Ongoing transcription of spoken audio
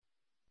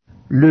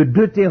Le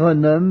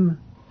Deutéronomy,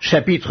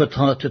 chapitre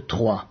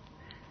 33.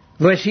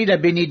 Voici la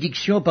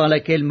bénédiction par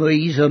laquelle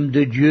Moïse, homme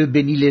de Dieu,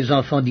 bénit les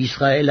enfants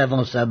d'Israël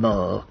avant sa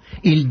mort.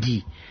 Il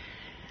dit: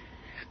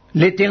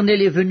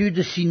 L'Éternel est venu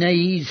de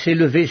Sinaï, il s'est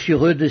levé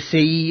sur eux de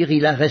Séhir,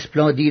 il a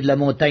resplendi de la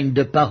montagne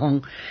de Paran,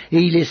 et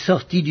il est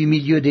sorti du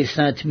milieu des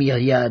saintes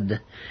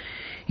myriades.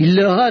 Il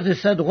leur a de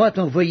sa droite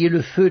envoyé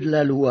le feu de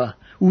la loi.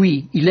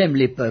 Oui, il aime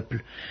les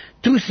peuples.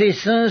 Tous ses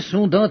saints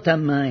sont dans ta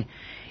main.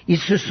 Ils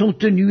se sont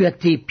tenus à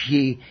tes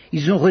pieds,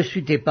 ils ont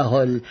reçu tes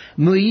paroles.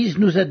 Moïse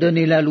nous a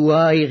donné la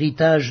loi,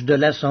 héritage de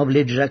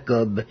l'assemblée de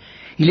Jacob.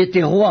 Il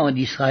était roi en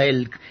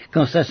Israël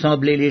quand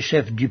s'assemblaient les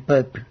chefs du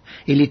peuple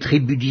et les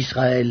tribus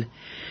d'Israël.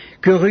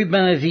 Que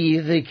Ruben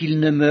vive et qu'il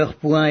ne meure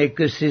point et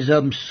que ses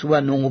hommes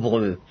soient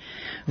nombreux.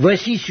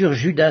 Voici sur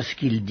Judas ce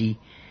qu'il dit.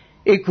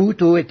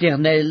 Écoute, ô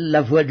Éternel,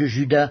 la voix de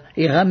Judas,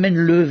 et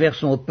ramène-le vers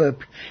son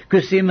peuple,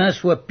 que ses mains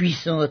soient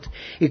puissantes,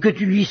 et que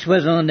tu lui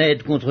sois en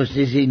aide contre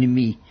ses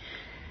ennemis.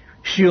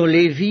 Sur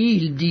Lévi,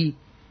 il dit: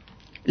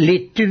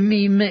 Les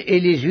Tumim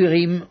et les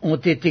Urim ont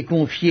été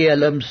confiés à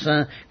l'homme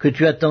saint que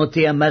tu as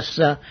tenté à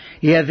Massa,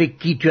 et avec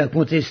qui tu as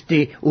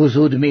contesté aux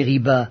eaux de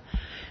Mériba.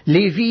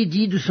 Lévi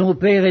dit de son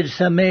père et de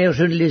sa mère: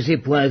 Je ne les ai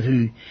point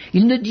vus.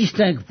 Il ne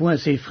distingue point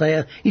ses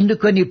frères, il ne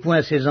connaît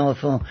point ses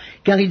enfants,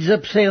 car ils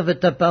observent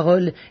ta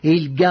parole et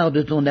ils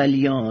gardent ton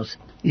alliance.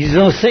 Ils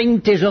enseignent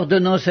tes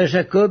ordonnances à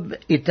Jacob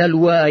et ta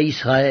loi à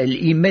Israël.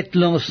 Ils mettent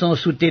l'encens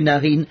sous tes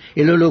narines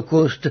et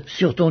l'holocauste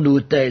sur ton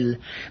autel.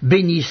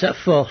 Bénis sa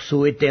force,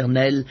 ô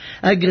Éternel,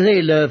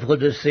 agrée l'œuvre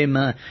de ses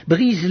mains,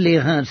 brise les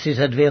reins de ses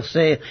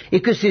adversaires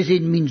et que ses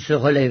ennemis ne se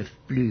relèvent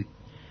plus.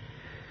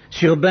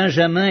 Sur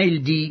Benjamin,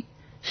 il dit: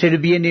 C'est le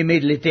bien-aimé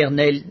de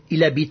l'Éternel,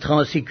 il habitera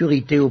en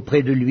sécurité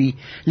auprès de lui.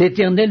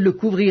 L'Éternel le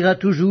couvrira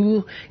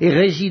toujours et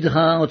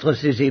résidera entre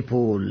ses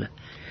épaules.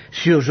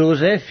 Sur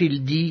Joseph,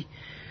 il dit: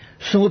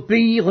 Son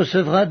pays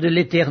recevra de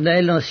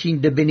l'Éternel en signe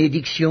de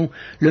bénédiction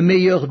le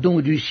meilleur don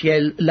du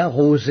ciel, la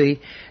rosée,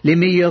 les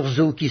meilleures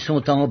eaux qui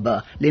sont en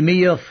bas, les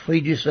meilleurs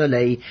fruits du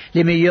soleil,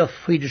 les meilleurs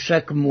fruits de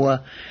chaque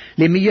mois,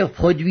 les meilleurs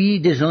produits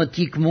des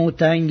antiques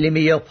montagnes, les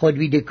meilleurs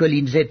produits des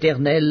collines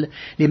éternelles,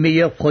 les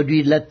meilleurs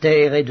produits de la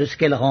terre et de ce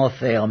qu'elle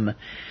renferme.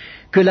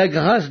 Que la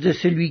grâce de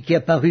celui qui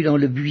apparut dans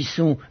le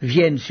buisson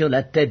vienne sur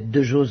la tête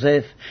de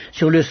Joseph,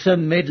 sur le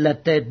sommet de la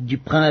tête du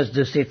prince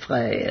de ses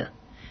frères.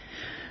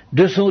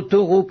 De son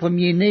taureau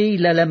premier-né,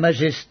 il a la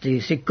majesté,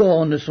 ses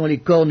cornes sont les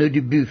cornes du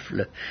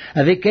buffle,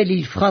 avec elles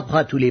il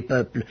frappera tous les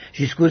peuples,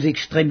 jusqu'aux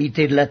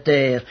extrémités de la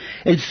terre.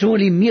 Elles sont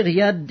les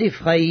myriades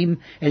d'Éphraïm,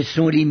 elles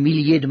sont les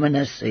milliers de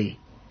Manassé.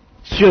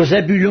 Sur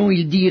Zabulon,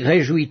 il dit: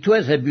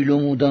 Réjouis-toi,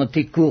 Zabulon, dans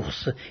tes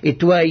courses, et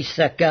toi,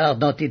 Issachar,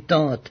 dans tes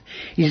tentes.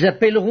 Ils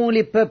appelleront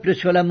les peuples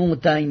sur la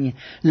montagne.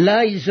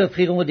 Là, ils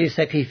offriront des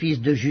sacrifices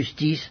de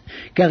justice,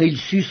 car ils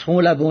suceront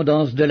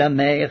l'abondance de la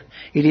mer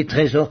et les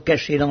trésors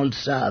cachés dans le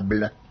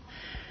sable.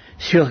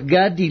 Sur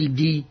Gad, il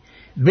dit: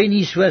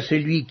 Béni soit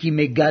celui qui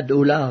met Gad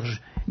au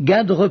large.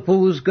 Gad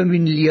repose comme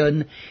une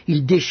lionne,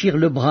 il déchire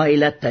le bras et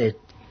la tête.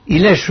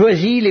 Il a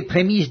choisi les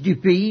prémices du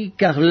pays,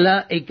 car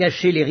là est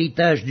caché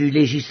l'héritage du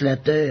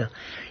législateur.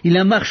 Il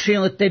a marché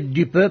en tête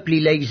du peuple,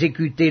 il a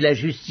exécuté la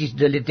justice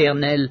de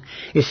l'Éternel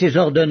et ses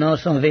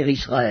ordonnances envers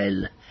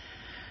Israël.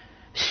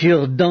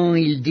 Sur Dan,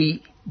 il dit: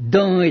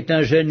 Dan est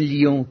un jeune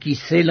lion qui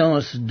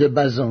s'élance de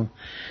Basan.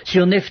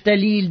 Sur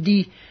Nephtali, il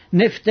dit: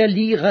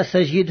 Nephtali,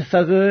 rassasié de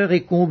faveur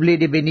et comblé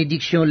des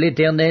bénédictions de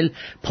l'Éternel,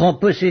 prend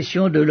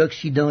possession de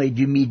l'Occident et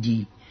du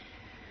Midi.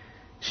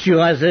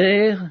 Sur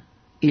Azer,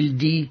 il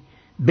dit: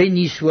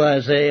 Béni soit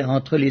Azer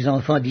entre les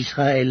enfants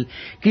d'Israël,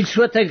 qu'il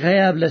soit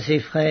agréable à ses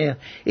frères,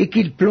 et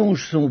qu'il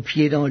plonge son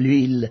pied dans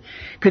l'huile.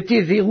 Que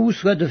tes verrous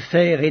soient de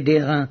fer et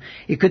d'airain,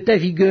 et que ta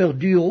vigueur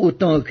dure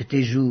autant que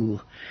tes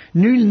jours.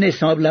 Nul n'est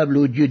semblable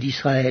au Dieu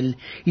d'Israël.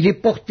 Il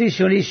est porté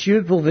sur les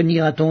cieux pour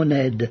venir à ton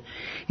aide.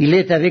 Il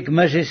est avec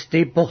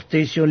majesté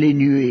porté sur les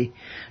nuées.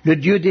 Le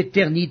Dieu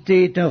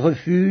d'éternité est un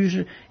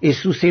refuge, et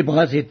sous ses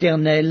bras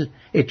éternels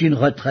est une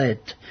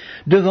retraite.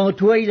 Devant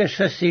toi il a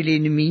chassé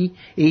l'ennemi,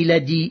 et il a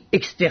dit: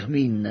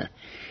 Extermine.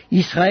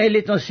 Israël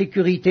est en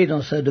sécurité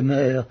dans sa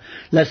demeure.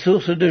 La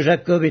source de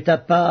Jacob est à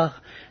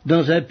part,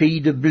 dans un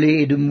pays de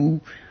blé et de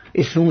moût,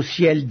 et son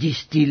ciel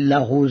distille la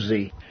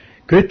rosée.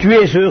 Que tu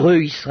es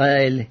heureux,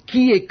 Israël!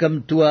 Qui est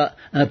comme toi,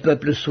 un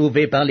peuple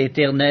sauvé par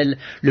l'Éternel,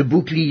 le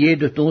bouclier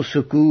de ton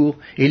secours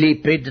et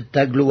l'épée de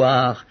ta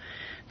gloire?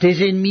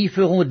 Tes ennemis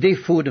feront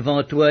défaut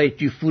devant toi et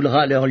tu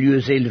fouleras leurs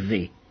lieux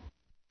élevés.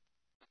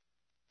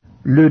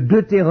 Le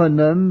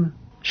Deutéronomy,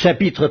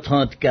 chapitre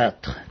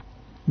 34.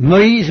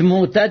 Moïse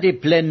monta des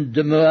plaines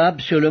de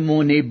Moab sur le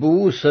mont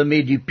Nebo, au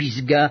sommet du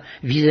Pisga,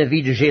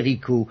 vis-à-vis de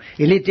Jéricho,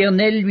 et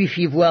l'Éternel lui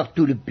fit voir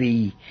tout le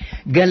pays.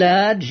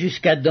 Galaad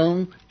jusqu'à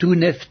Dan, tout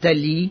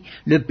Nephtali,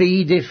 le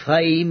pays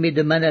d'Éphraïm et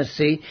de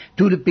Manassé,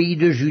 tout le pays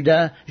de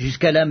Juda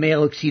jusqu'à la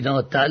mer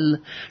occidentale,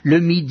 le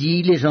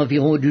Midi, les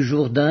environs du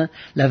Jourdain,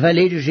 la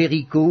vallée de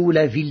Jéricho,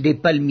 la ville des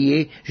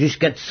palmiers,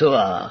 jusqu'à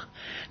Tsoar.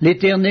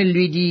 L'Éternel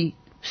lui dit: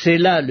 C'est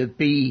là le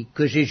pays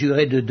que j'ai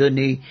juré de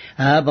donner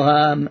à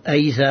Abraham, à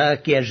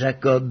Isaac et à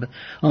Jacob,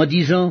 en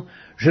disant: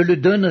 Je le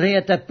donnerai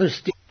à ta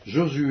postérité.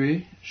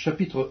 Josué,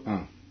 chapitre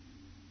 1.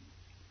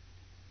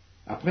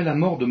 Après la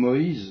mort de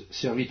Moïse,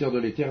 serviteur de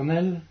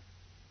l'Éternel,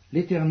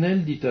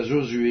 l'Éternel dit à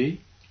Josué,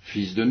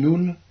 fils de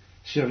Nun,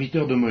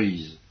 serviteur de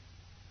Moïse.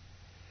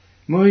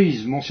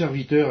 Moïse, mon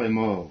serviteur, est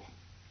mort.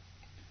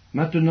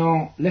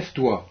 Maintenant,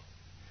 lève-toi,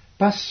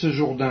 passe ce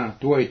Jourdain,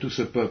 toi et tout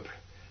ce peuple,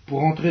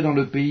 pour entrer dans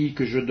le pays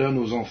que je donne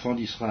aux enfants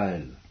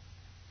d'Israël.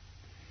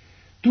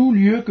 Tout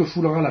lieu que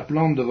foulera la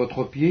plante de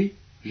votre pied,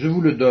 je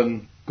vous le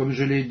donne, comme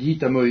je l'ai dit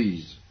à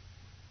Moïse.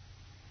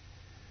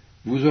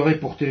 Vous aurez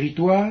pour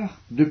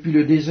territoire, depuis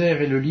le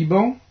désert et le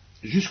Liban,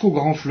 jusqu'au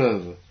grand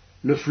fleuve,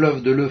 le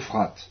fleuve de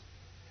l'Euphrate,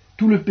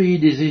 tout le pays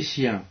des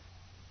Essiens,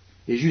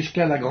 et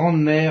jusqu'à la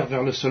grande mer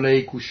vers le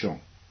soleil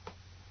couchant.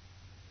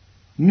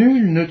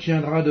 Nul ne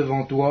tiendra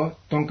devant toi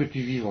tant que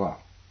tu vivras.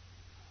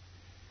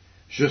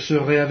 Je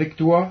serai avec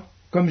toi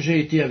comme j'ai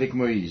été avec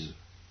Moïse.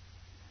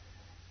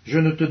 Je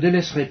ne te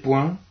délaisserai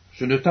point,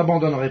 je ne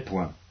t'abandonnerai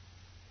point.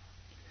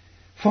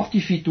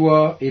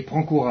 Fortifie-toi et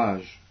prends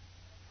courage,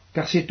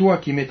 car c'est toi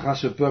qui mettras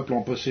ce peuple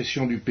en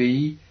possession du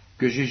pays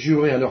que j'ai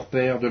juré à leur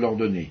père de leur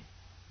donner.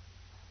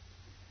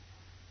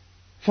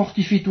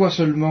 Fortifie-toi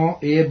seulement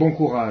et aie bon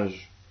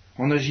courage,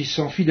 en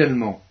agissant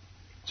fidèlement,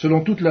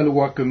 selon toute la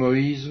loi que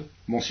Moïse,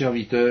 mon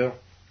serviteur,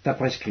 t'a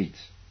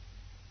prescrite.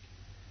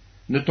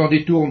 Ne t'en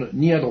détourne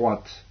ni à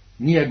droite,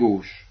 ni à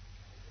gauche,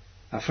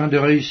 afin de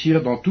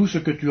réussir dans tout ce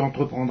que tu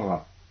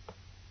entreprendras.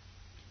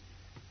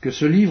 Que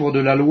ce livre de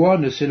la loi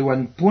ne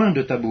s'éloigne point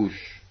de ta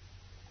bouche.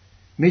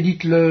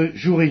 Médite-le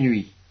jour et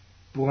nuit,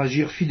 pour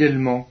agir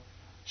fidèlement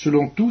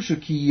selon tout ce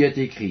qui y est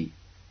écrit.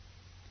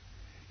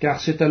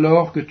 Car c'est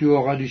alors que tu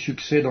auras du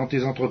succès dans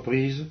tes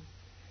entreprises,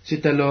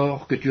 c'est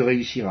alors que tu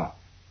réussiras.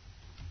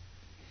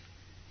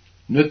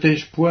 Ne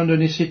t'ai-je point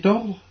donné cet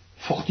ordre?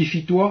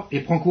 Fortifie-toi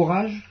et prends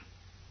courage.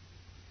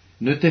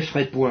 Ne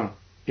t'effraie point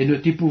et ne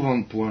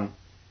t'épouvante point,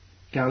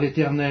 car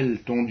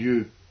l'Éternel, ton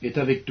Dieu, est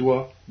avec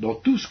toi dans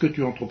tout ce que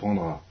tu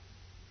entreprendras.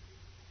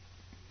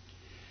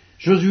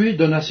 Josué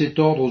donna cet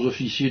ordre aux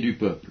officiers du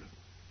peuple.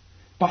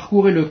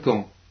 Parcourez le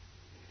camp,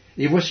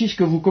 et voici ce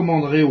que vous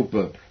commanderez au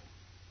peuple.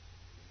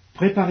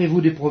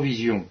 Préparez-vous des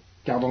provisions,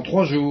 car dans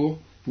 3 jours,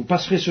 vous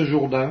passerez ce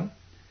Jourdain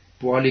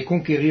pour aller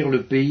conquérir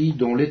le pays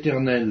dont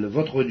l'Éternel,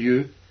 votre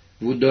Dieu,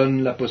 vous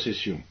donne la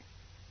possession.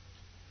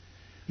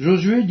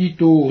 Josué dit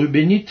aux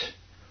Rubénites,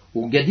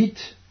 aux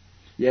Gadites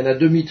et à la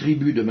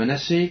demi-tribu de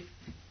Manassé,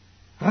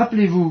 «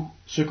 Rappelez-vous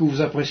ce que vous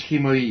a prescrit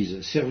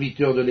Moïse,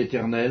 serviteur de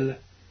l'Éternel,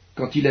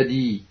 quand il a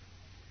dit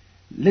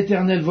 «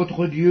 L'Éternel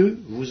votre Dieu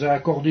vous a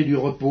accordé du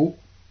repos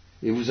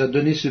et vous a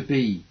donné ce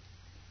pays.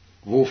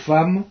 Vos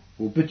femmes,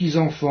 vos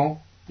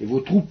petits-enfants et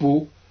vos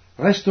troupeaux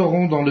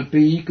resteront dans le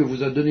pays que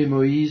vous a donné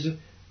Moïse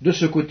de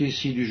ce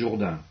côté-ci du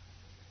Jourdain.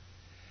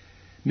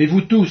 Mais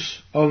vous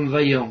tous, hommes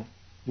vaillants,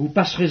 vous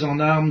passerez en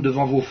armes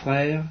devant vos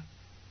frères,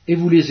 et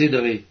vous les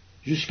aiderez,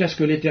 jusqu'à ce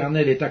que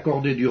l'Éternel ait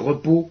accordé du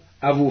repos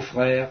à vos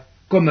frères,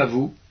 comme à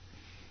vous,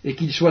 et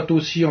qu'ils soient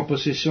aussi en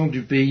possession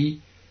du pays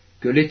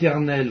que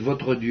l'Éternel,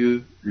 votre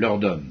Dieu, leur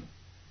donne.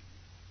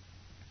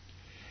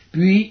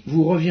 Puis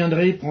vous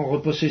reviendrez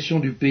prendre possession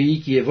du pays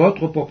qui est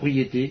votre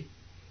propriété,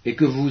 et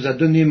que vous a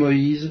donné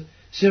Moïse,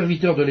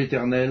 serviteur de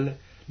l'Éternel,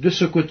 de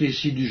ce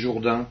côté-ci du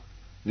Jourdain,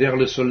 vers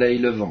le soleil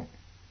levant. »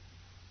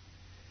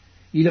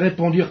 Ils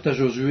répondirent à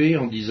Josué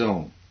en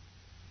disant,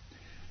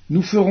 «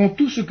 Nous ferons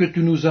tout ce que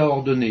tu nous as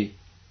ordonné,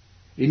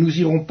 et nous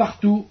irons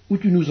partout où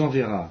tu nous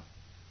enverras.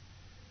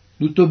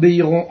 Nous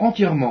t'obéirons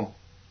entièrement,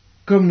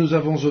 comme nous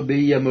avons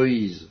obéi à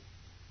Moïse.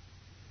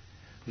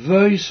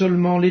 Veuille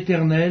seulement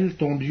l'Éternel,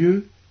 ton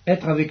Dieu,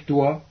 être avec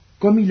toi,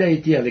 comme il a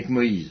été avec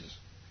Moïse.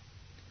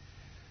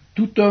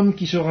 Tout homme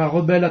qui sera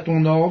rebelle à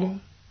ton ordre,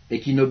 et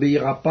qui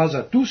n'obéira pas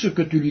à tout ce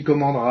que tu lui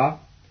commanderas,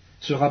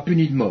 sera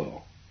puni de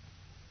mort.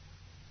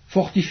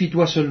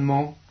 Fortifie-toi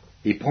seulement,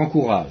 et prends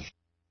courage. »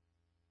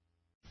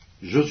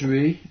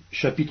 Josué,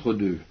 chapitre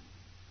 2.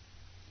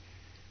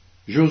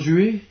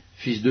 Josué,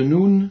 fils de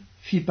Nun,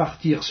 fit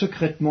partir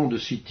secrètement de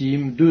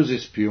Sittim 2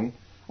 espions,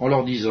 en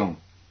leur disant,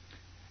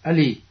 «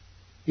 Allez,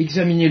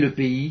 examinez le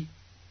pays,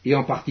 et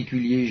en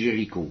particulier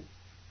Jéricho. »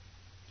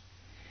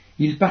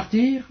 Ils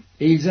partirent,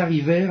 et ils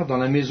arrivèrent dans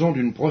la maison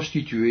d'une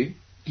prostituée,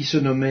 qui se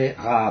nommait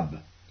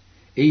Rahab,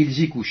 et ils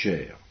y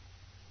couchèrent.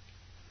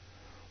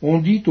 On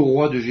dit au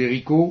roi de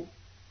Jéricho,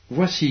 «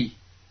 Voici,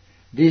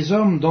 des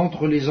hommes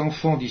d'entre les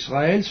enfants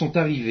d'Israël sont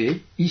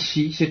arrivés,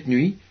 ici, cette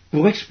nuit,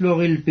 pour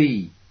explorer le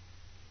pays. »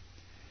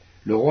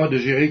 Le roi de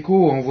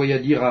Jéricho envoya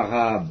dire à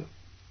Rahab,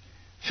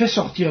 « Fais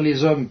sortir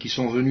les hommes qui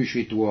sont venus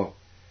chez toi,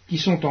 qui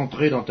sont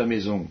entrés dans ta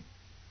maison,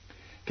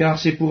 car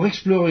c'est pour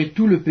explorer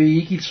tout le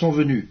pays qu'ils sont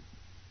venus. »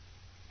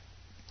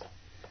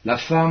 La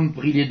femme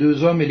prit les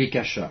 2 hommes et les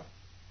cacha,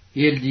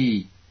 et elle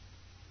dit,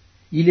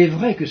 « Il est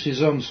vrai que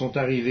ces hommes sont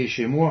arrivés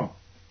chez moi,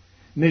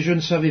 mais je ne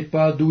savais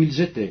pas d'où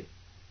ils étaient.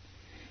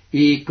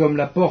 Et comme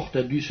la porte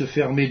a dû se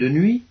fermer de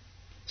nuit,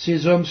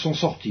 ces hommes sont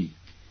sortis.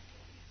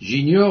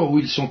 J'ignore où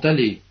ils sont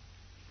allés.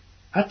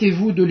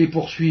 Hâtez-vous de les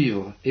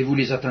poursuivre, et vous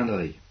les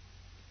atteindrez. »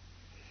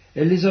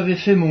 Elle les avait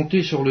fait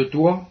monter sur le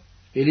toit,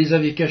 et les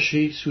avait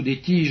cachés sous des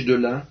tiges de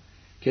lin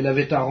qu'elle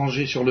avait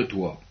arrangées sur le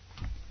toit.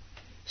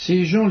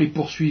 Ces gens les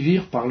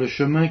poursuivirent par le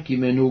chemin qui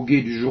mène au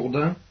gué du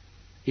Jourdain,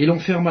 et l'on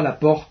ferma la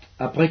porte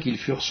après qu'ils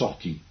furent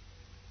sortis.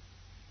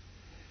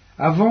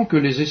 Avant que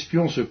les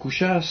espions se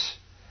couchassent,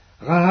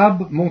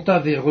 Rahab monta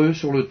vers eux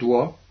sur le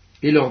toit,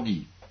 et leur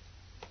dit,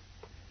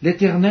 «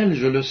 L'Éternel,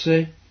 je le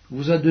sais,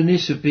 vous a donné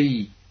ce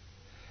pays.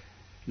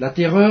 La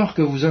terreur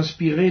que vous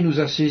inspirez nous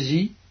a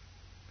saisis,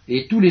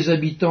 et tous les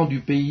habitants du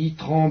pays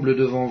tremblent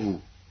devant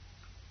vous.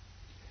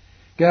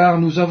 Car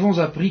nous avons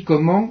appris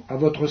comment, à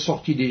votre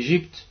sortie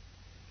d'Égypte,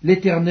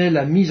 l'Éternel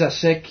a mis à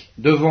sec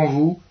devant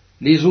vous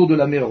les eaux de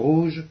la mer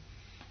Rouge,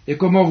 et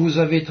comment vous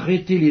avez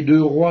traité les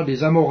deux rois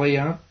des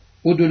Amoréens,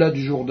 au-delà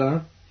du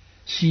Jourdain,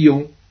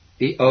 Sihon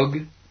et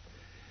Og,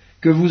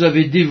 que vous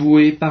avez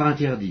dévoués par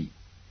interdit.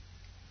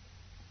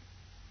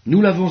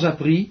 Nous l'avons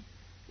appris,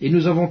 et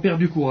nous avons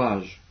perdu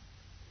courage,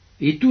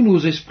 et tous nos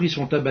esprits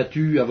sont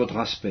abattus à votre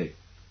aspect.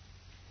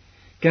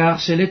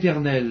 Car c'est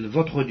l'Éternel,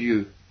 votre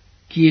Dieu,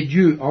 qui est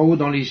Dieu en haut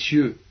dans les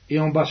cieux et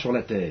en bas sur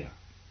la terre.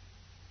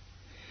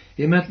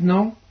 Et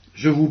maintenant,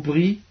 je vous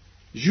prie,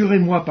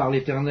 jurez-moi par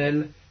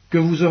l'Éternel, que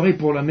vous aurez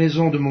pour la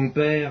maison de mon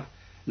Père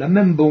la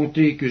même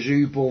bonté que j'ai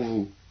eue pour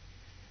vous.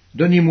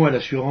 Donnez-moi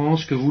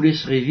l'assurance que vous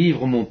laisserez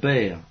vivre mon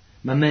Père,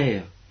 ma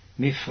mère,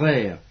 mes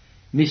frères,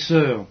 mes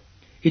sœurs,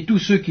 et tous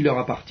ceux qui leur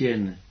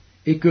appartiennent,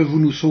 et que vous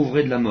nous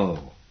sauverez de la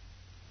mort. »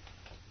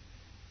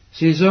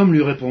 Ces hommes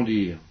lui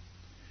répondirent,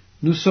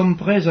 « Nous sommes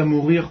prêts à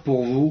mourir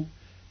pour vous,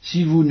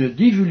 si vous ne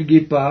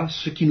divulguez pas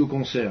ce qui nous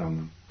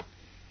concerne.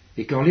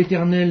 Et quand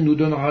l'Éternel nous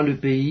donnera le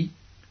pays,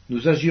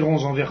 nous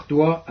agirons envers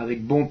toi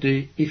avec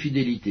bonté et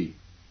fidélité. »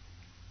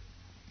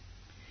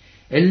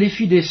 Elle les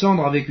fit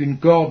descendre avec une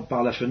corde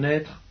par la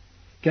fenêtre,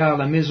 car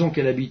la maison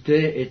qu'elle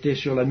habitait était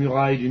sur la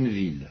muraille d'une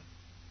ville.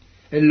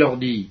 Elle leur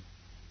dit,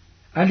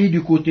 « Allez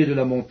du côté de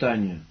la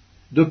montagne,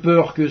 de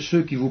peur que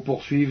ceux qui vous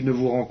poursuivent ne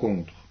vous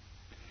rencontrent.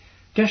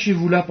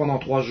 Cachez-vous là pendant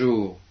 3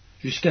 jours,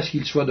 jusqu'à ce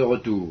qu'ils soient de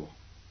retour.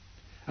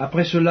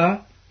 Après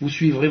cela, vous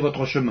suivrez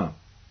votre chemin. »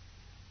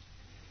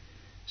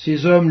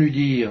 Ces hommes lui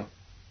dirent,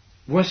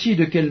 « Voici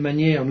de quelle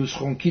manière nous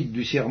serons quittes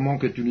du serment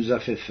que tu nous as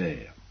fait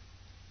faire.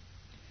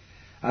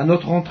 À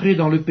notre entrée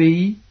dans le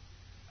pays,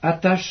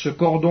 attache ce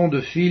cordon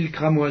de fil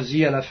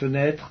cramoisi à la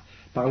fenêtre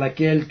par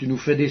laquelle tu nous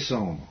fais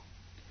descendre,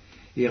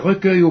 et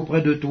recueille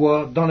auprès de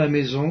toi, dans la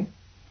maison,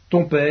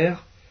 ton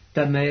père,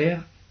 ta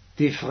mère,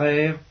 tes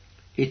frères,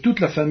 et toute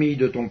la famille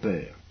de ton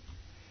père.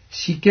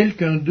 Si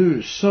quelqu'un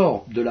d'eux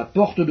sort de la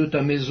porte de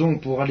ta maison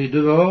pour aller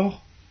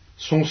dehors,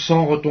 son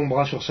sang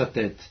retombera sur sa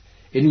tête,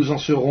 et nous en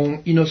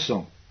serons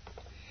innocents.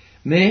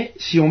 Mais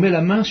si on met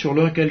la main sur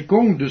l'un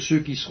quelconque de ceux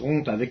qui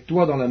seront avec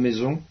toi dans la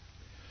maison,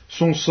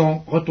 son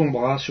sang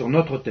retombera sur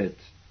notre tête.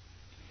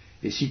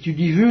 Et si tu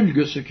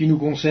divulgues ce qui nous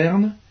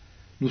concerne,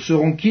 nous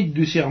serons quittes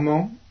du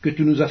serment que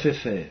tu nous as fait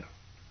faire. »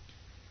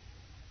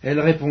 Elle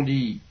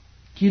répondit,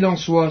 « Qu'il en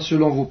soit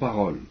selon vos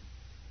paroles. »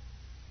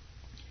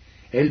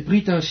 Elle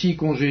prit ainsi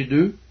congé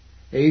d'eux,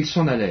 et ils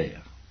s'en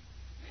allèrent.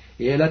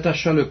 Et elle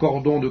attacha le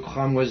cordon de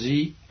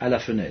cramoisi à la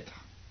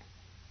fenêtre.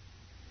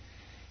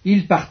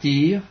 Ils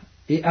partirent,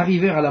 et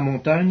arrivèrent à la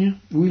montagne,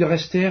 où ils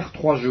restèrent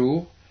 3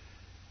 jours,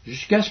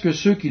 jusqu'à ce que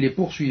ceux qui les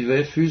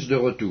poursuivaient fussent de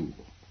retour.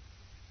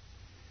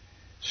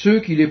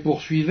 Ceux qui les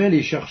poursuivaient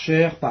les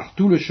cherchèrent par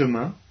tout le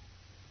chemin,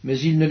 mais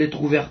ils ne les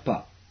trouvèrent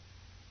pas.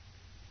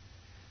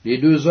 Les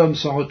 2 hommes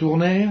s'en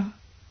retournèrent,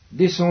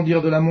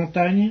 descendirent de la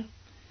montagne,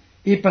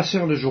 et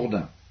passèrent le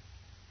Jourdain.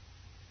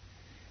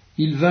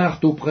 Ils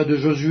vinrent auprès de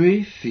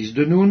Josué, fils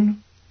de Nun,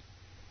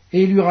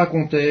 et lui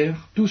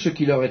racontèrent tout ce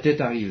qui leur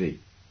était arrivé.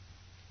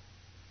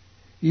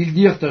 Ils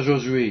dirent à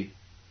Josué,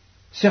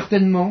 «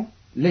 Certainement,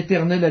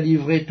 l'Éternel a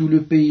livré tout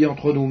le pays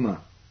entre nos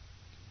mains,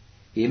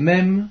 et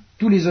même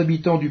tous les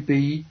habitants du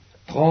pays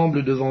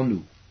tremblent devant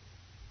nous. »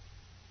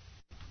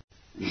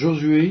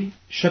 Josué,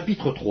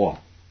 chapitre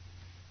 3.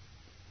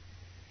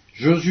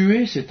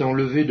 Josué s'étant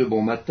levé de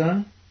bon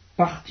matin,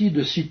 partit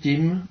de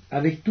Sittim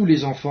avec tous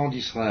les enfants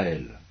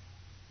d'Israël.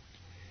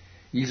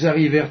 Ils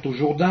arrivèrent au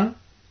Jourdain,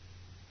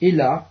 et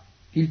là,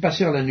 ils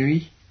passèrent la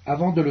nuit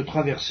avant de le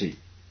traverser.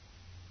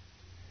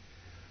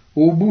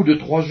 Au bout de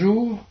 3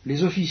 jours,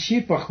 les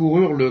officiers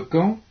parcoururent le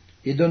camp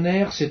et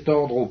donnèrent cet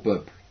ordre au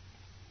peuple.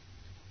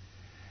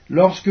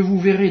 Lorsque vous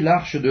verrez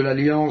l'arche de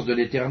l'alliance de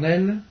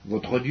l'Éternel,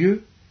 votre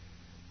Dieu,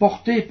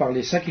 portée par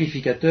les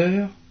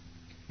sacrificateurs,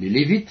 les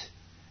Lévites,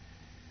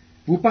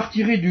 vous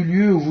partirez du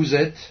lieu où vous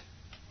êtes,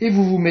 et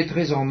vous vous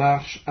mettrez en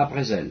marche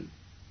après elle.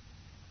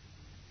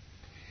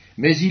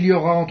 Mais il y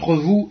aura entre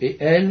vous et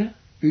elle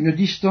une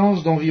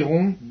distance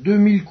d'environ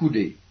 2000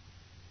 coudées.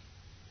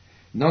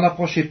 N'en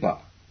approchez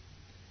pas.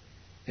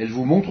 Elle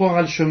vous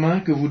montrera le chemin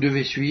que vous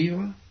devez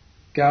suivre,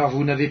 car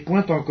vous n'avez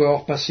point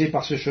encore passé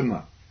par ce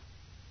chemin.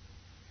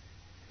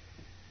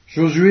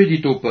 Josué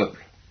dit au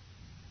peuple,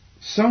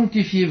 «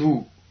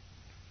 Sanctifiez-vous,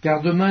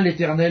 car demain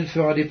l'Éternel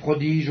fera des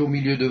prodiges au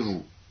milieu de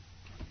vous. »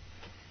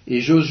 Et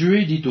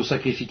Josué dit aux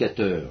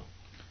sacrificateurs,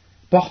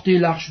 « Portez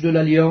l'arche de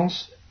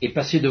l'alliance et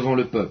passez devant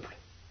le peuple. »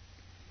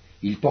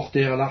 Ils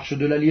portèrent l'arche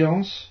de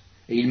l'alliance,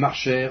 et ils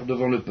marchèrent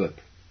devant le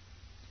peuple.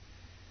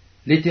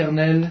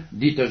 L'Éternel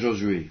dit à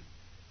Josué,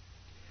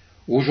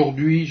 «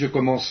 Aujourd'hui je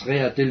commencerai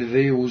à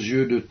t'élever aux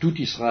yeux de tout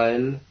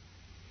Israël,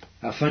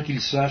 afin qu'ils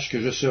sachent que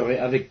je serai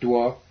avec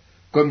toi,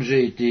 comme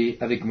j'ai été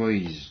avec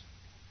Moïse.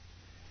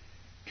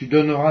 Tu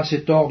donneras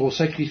cet ordre aux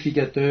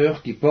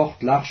sacrificateurs qui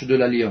portent l'arche de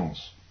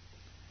l'Alliance.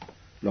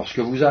 Lorsque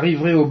vous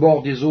arriverez au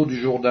bord des eaux du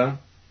Jourdain,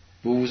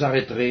 vous vous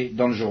arrêterez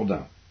dans le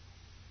Jourdain. »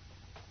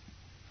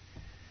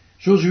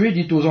 Josué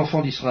dit aux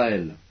enfants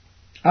d'Israël,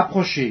 «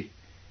 Approchez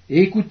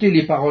et écoutez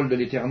les paroles de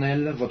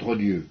l'Éternel, votre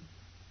Dieu. »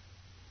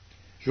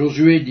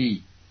 Josué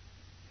dit,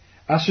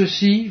 « À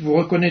ceci vous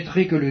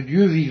reconnaîtrez que le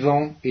Dieu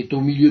vivant est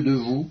au milieu de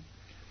vous,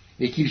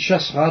 et qu'il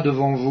chassera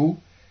devant vous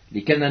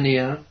les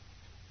Cananéens,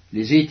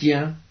 les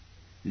Hétiens,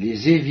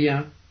 les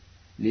Éviens,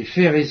 les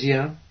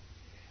Phéréziens,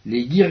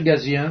 les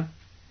Girgasiens,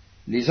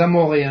 les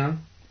Amoréens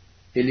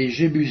et les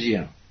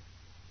Jébusiens.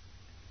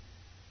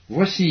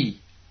 Voici,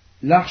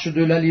 l'arche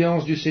de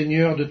l'alliance du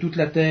Seigneur de toute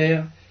la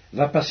terre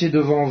va passer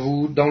devant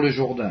vous dans le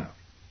Jourdain.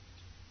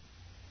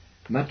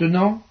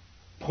 Maintenant,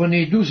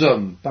 prenez 12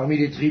 hommes parmi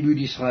les tribus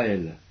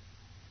d'Israël,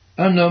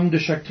 un homme de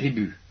chaque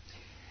tribu,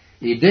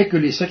 et dès que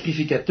les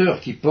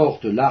sacrificateurs qui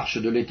portent l'arche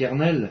de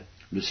l'Éternel,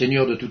 le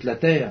Seigneur de toute la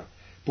terre,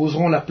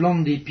 poseront la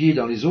plante des pieds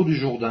dans les eaux du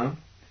Jourdain,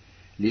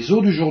 les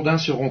eaux du Jourdain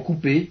seront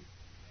coupées,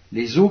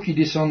 les eaux qui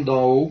descendent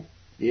d'en haut,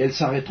 et elles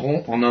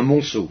s'arrêteront en un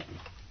monceau.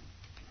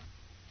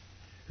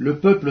 Le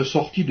peuple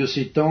sortit de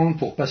ses tentes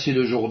pour passer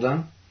le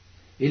Jourdain,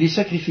 et les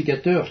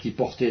sacrificateurs qui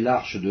portaient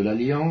l'arche de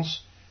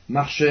l'Alliance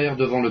marchèrent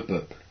devant le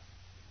peuple.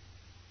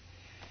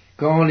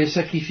 Quand les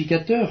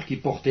sacrificateurs qui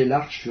portaient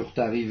l'arche furent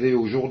arrivés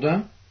au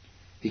Jourdain,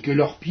 et que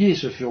leurs pieds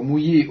se furent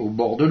mouillés au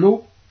bord de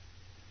l'eau,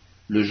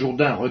 le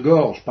Jourdain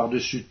regorge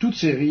par-dessus toutes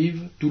ses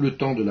rives tout le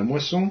temps de la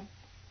moisson,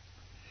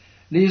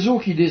 les eaux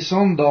qui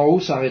descendent d'en haut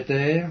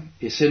s'arrêtèrent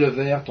et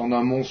s'élevèrent en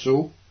un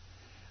monceau,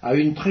 à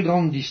une très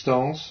grande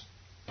distance,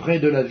 près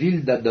de la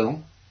ville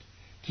d'Adam,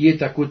 qui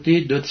est à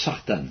côté de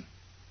Tsartan.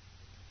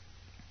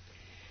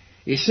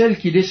 Et celles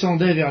qui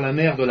descendaient vers la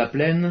mer de la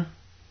plaine,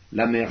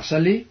 la mer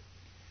Salée,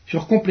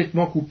 furent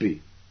complètement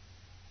coupées.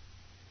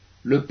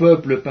 Le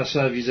peuple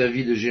passa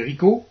vis-à-vis de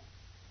Jéricho,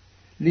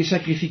 les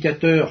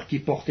sacrificateurs qui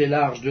portaient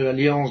l'arche de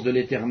l'alliance de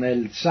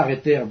l'Éternel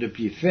s'arrêtèrent de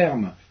pied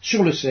ferme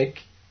sur le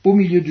sec, au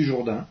milieu du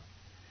Jourdain,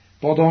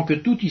 pendant que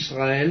tout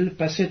Israël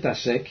passait à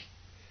sec,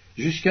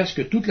 jusqu'à ce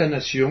que toute la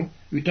nation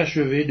eût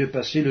achevé de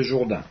passer le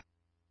Jourdain.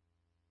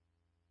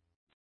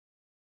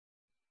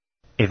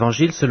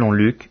 Évangile selon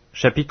Luc,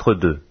 chapitre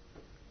 2.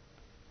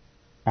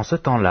 En ce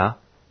temps-là,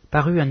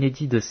 parut un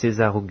édit de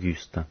César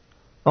Auguste,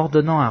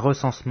 ordonnant un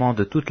recensement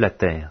de toute la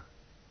terre.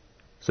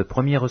 Ce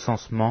premier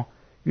recensement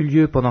eut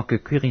lieu pendant que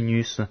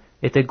Quirinius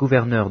était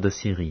gouverneur de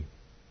Syrie.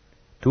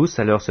 Tous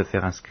allèrent se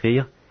faire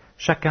inscrire,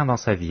 chacun dans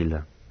sa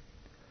ville.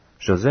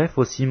 Joseph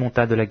aussi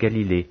monta de la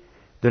Galilée,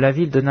 de la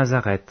ville de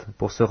Nazareth,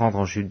 pour se rendre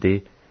en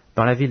Judée,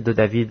 dans la ville de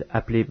David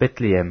appelée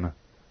Bethléem,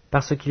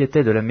 parce qu'il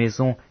était de la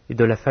maison et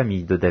de la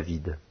famille de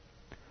David,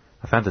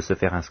 afin de se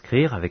faire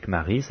inscrire avec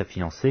Marie, sa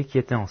fiancée, qui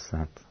était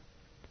enceinte.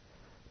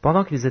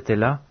 Pendant qu'ils étaient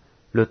là,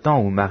 le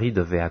temps où Marie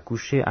devait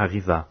accoucher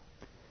arriva.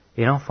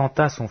 Elle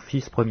enfanta son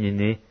fils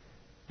premier-né,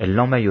 elle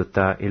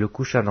l'emmaillota et le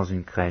coucha dans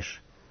une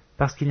crèche,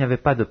 parce qu'il n'y avait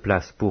pas de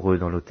place pour eux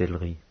dans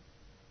l'hôtellerie.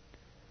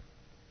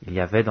 Il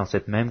y avait dans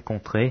cette même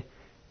contrée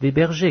des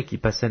bergers qui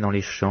passaient dans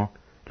les champs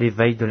les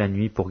veilles de la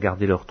nuit pour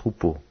garder leurs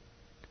troupeaux.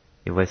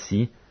 Et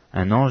voici,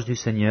 un ange du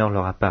Seigneur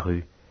leur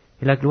apparut,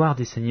 et la gloire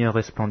du Seigneur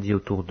resplendit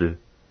autour d'eux.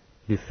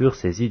 Ils furent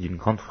saisis d'une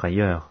grande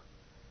frayeur.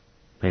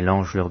 Mais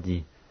l'ange leur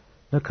dit,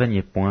 « Ne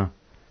craignez point,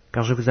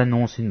 car je vous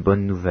annonce une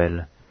bonne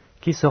nouvelle,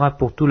 qui sera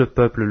pour tout le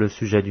peuple le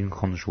sujet d'une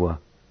grande joie.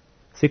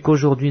 C'est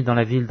qu'aujourd'hui dans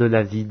la ville de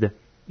David,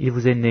 il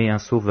vous est né un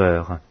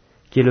Sauveur,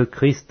 qui est le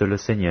Christ le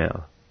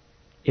Seigneur.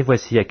 Et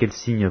voici à quel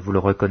signe vous le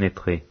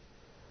reconnaîtrez.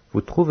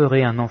 Vous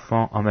trouverez un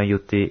enfant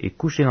emmailloté et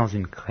couché dans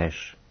une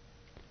crèche. »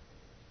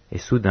 Et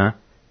soudain,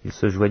 il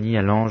se joignit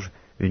à l'ange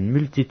une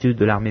multitude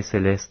de l'armée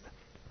céleste,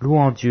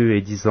 louant Dieu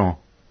et disant,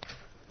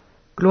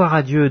 « Gloire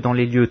à Dieu dans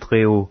les lieux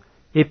très hauts,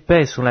 et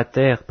paix sur la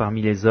terre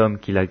parmi les hommes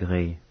qui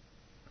l'agréent. »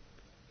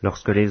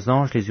 Lorsque les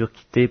anges les eurent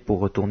quittés pour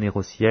retourner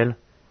au ciel,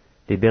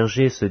 les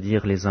bergers se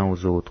dirent les uns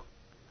aux autres,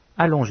 «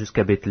 Allons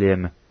jusqu'à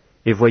Bethléem,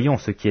 et voyons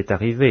ce qui est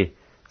arrivé,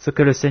 ce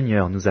que le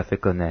Seigneur nous a fait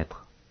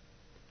connaître. »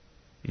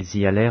 Ils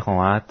y allèrent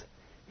en hâte,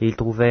 et ils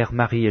trouvèrent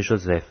Marie et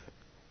Joseph,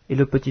 et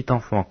le petit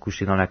enfant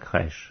couché dans la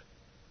crèche.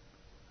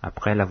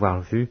 Après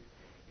l'avoir vu,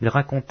 ils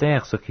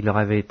racontèrent ce qui leur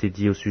avait été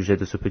dit au sujet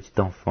de ce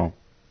petit enfant.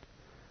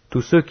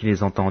 Tous ceux qui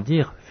les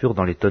entendirent furent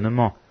dans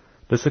l'étonnement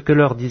de ce que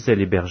leur disaient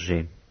les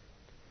bergers.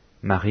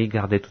 Marie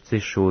gardait toutes ces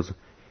choses,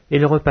 et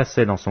les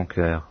repassait dans son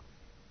cœur.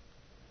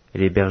 Et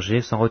les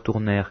bergers s'en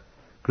retournèrent,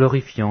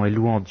 glorifiant et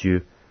louant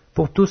Dieu,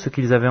 pour tout ce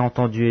qu'ils avaient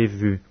entendu et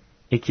vu,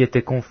 et qui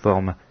était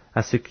conforme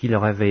à ce qui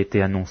leur avait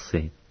été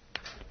annoncé.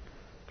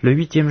 Le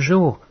 8e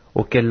jour,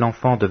 auquel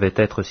l'enfant devait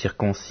être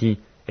circoncis,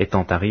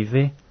 étant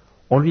arrivé,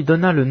 on lui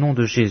donna le nom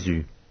de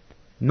Jésus,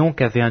 nom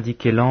qu'avait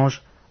indiqué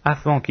l'ange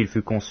avant qu'il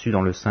fût conçu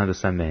dans le sein de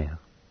sa mère.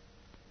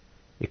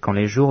 Et quand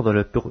les jours de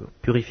la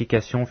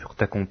purification furent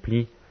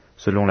accomplis,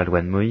 selon la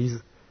loi de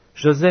Moïse,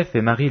 Joseph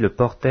et Marie le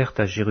portèrent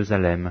à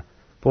Jérusalem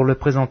pour le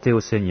présenter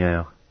au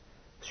Seigneur.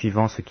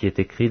 Suivant ce qui est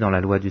écrit dans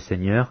la loi du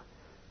Seigneur,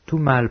 tout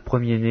mâle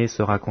premier-né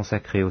sera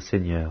consacré au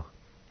Seigneur,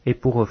 et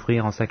pour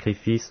offrir en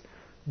sacrifice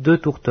 2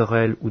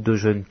 tourterelles ou 2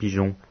 jeunes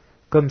pigeons,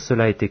 comme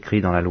cela est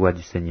écrit dans la loi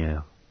du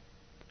Seigneur.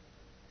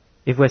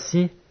 Et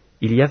voici,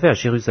 il y avait à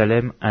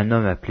Jérusalem un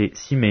homme appelé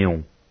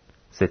Siméon.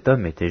 Cet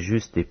homme était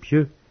juste et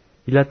pieux,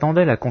 il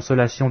attendait la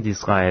consolation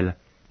d'Israël,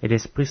 et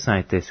l'Esprit Saint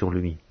était sur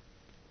lui.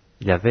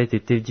 Il avait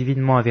été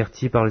divinement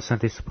averti par le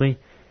Saint-Esprit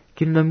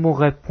qu'il ne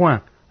mourrait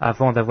point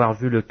avant d'avoir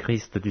vu le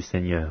Christ du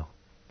Seigneur.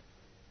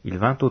 Il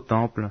vint au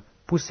temple,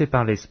 poussé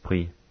par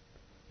l'Esprit,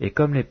 et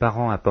comme les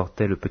parents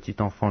apportaient le petit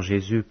enfant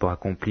Jésus pour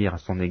accomplir à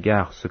son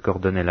égard ce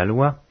qu'ordonnait la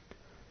loi,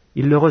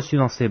 il le reçut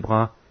dans ses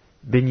bras,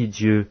 bénit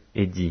Dieu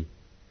et dit :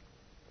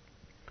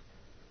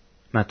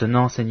 «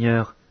 Maintenant,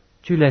 Seigneur,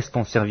 tu laisses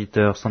ton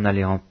serviteur s'en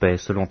aller en paix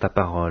selon ta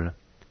parole,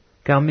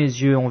 car mes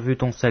yeux ont vu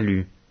ton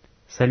salut,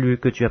 salut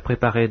que tu as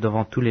préparé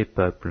devant tous les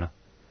peuples,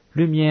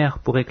 lumière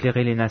pour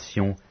éclairer les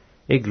nations,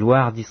 et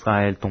gloire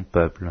d'Israël ton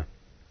peuple. »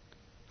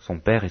 Son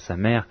père et sa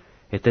mère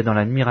étaient dans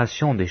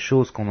l'admiration des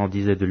choses qu'on en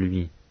disait de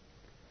lui.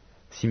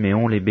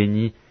 Siméon les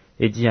bénit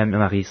et dit à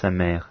Marie sa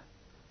mère :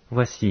 «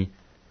 Voici,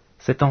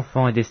 cet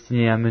enfant est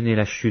destiné à mener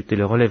la chute et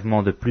le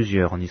relèvement de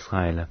plusieurs en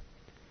Israël,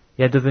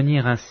 et à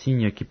devenir un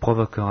signe qui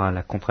provoquera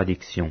la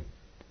contradiction.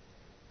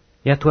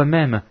 Et à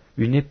toi-même,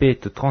 une épée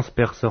te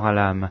transpercera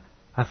l'âme,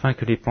 afin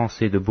que les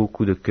pensées de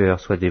beaucoup de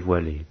cœurs soient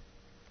dévoilées. »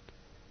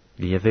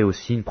 Il y avait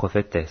aussi une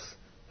prophétesse,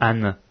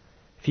 Anne,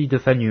 fille de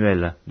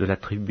Phanuel, de la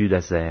tribu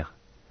d'Azer.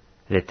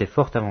 Elle était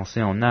fort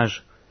avancée en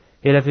âge,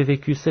 et elle avait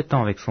vécu 7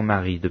 ans avec son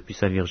mari depuis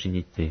sa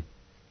virginité.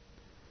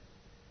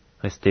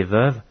 Restée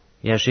veuve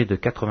et âgée de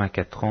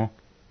 84 ans,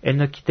 elle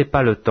ne quittait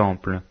pas le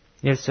temple,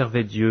 et elle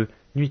servait Dieu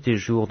nuit et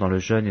jour dans le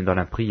jeûne et dans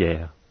la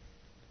prière.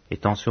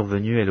 Étant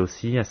survenue elle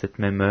aussi à cette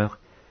même heure,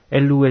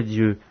 elle louait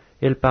Dieu,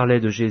 et elle parlait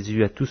de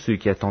Jésus à tous ceux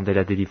qui attendaient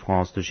la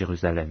délivrance de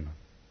Jérusalem.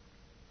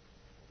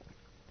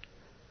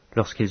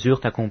 Lorsqu'ils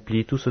eurent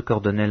accompli tout ce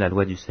qu'ordonnait la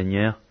loi du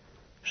Seigneur,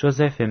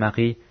 Joseph et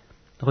Marie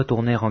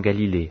retournèrent en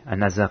Galilée, à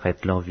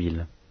Nazareth leur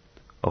ville.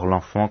 Or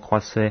l'enfant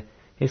croissait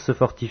et se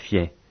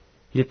fortifiait.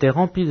 Il était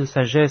rempli de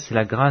sagesse et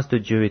la grâce de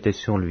Dieu était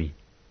sur lui.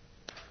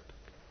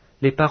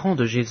 Les parents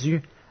de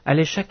Jésus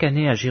allaient chaque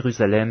année à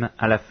Jérusalem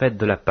à la fête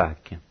de la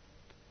Pâque.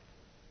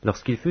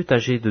 Lorsqu'il fut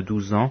âgé de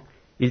 12 ans,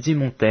 ils y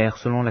montèrent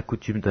selon la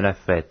coutume de la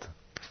fête.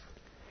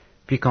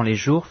 Puis quand les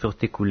jours furent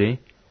écoulés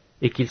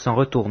et qu'ils s'en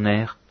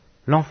retournèrent,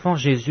 l'enfant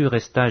Jésus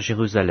resta à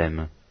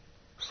Jérusalem.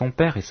 Son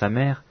père et sa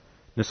mère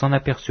ne s'en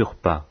aperçurent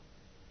pas.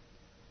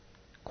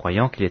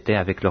 Croyant qu'il était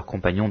avec leurs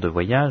compagnons de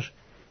voyage,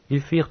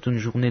 ils firent une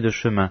journée de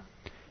chemin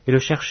et le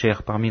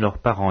cherchèrent parmi leurs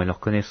parents et leurs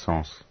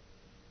connaissances.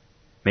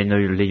 Mais ne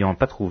l'ayant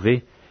pas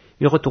trouvé,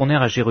 ils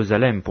retournèrent à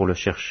Jérusalem pour le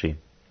chercher.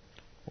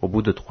 Au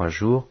bout de 3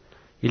 jours,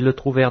 ils le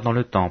trouvèrent dans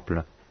le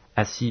temple,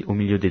 assis au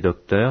milieu des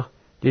docteurs,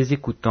 les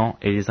écoutant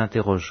et les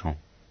interrogeant.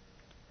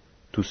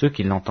 Tous ceux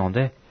qui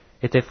l'entendaient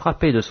étaient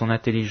frappés de son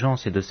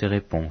intelligence et de ses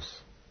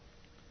réponses.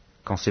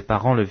 Quand ses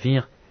parents le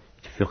virent,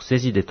 ils furent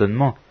saisis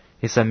d'étonnement,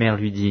 et sa mère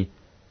lui dit :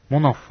 «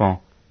 Mon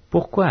enfant,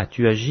 pourquoi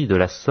as-tu agi de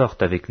la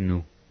sorte avec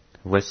nous ?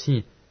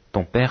 Voici,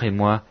 ton père et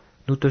moi,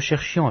 nous te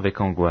cherchions avec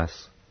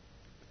angoisse. »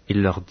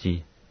 Il leur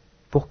dit :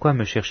 « Pourquoi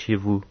me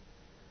cherchiez-vous ?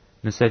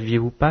 Ne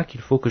saviez-vous pas qu'il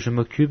faut que je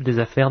m'occupe des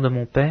affaires de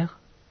mon père ?»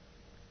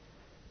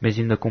 Mais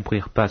ils ne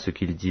comprirent pas ce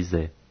qu'il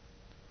disait.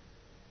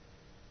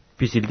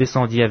 Puis il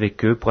descendit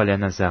avec eux pour aller à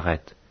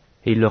Nazareth,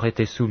 et il leur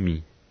était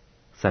soumis.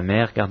 Sa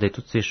mère gardait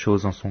toutes ces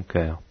choses en son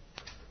cœur.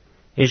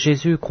 Et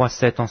Jésus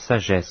croissait en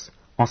sagesse,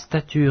 en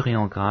stature et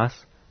en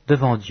grâce,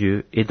 devant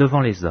Dieu et devant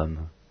les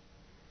hommes.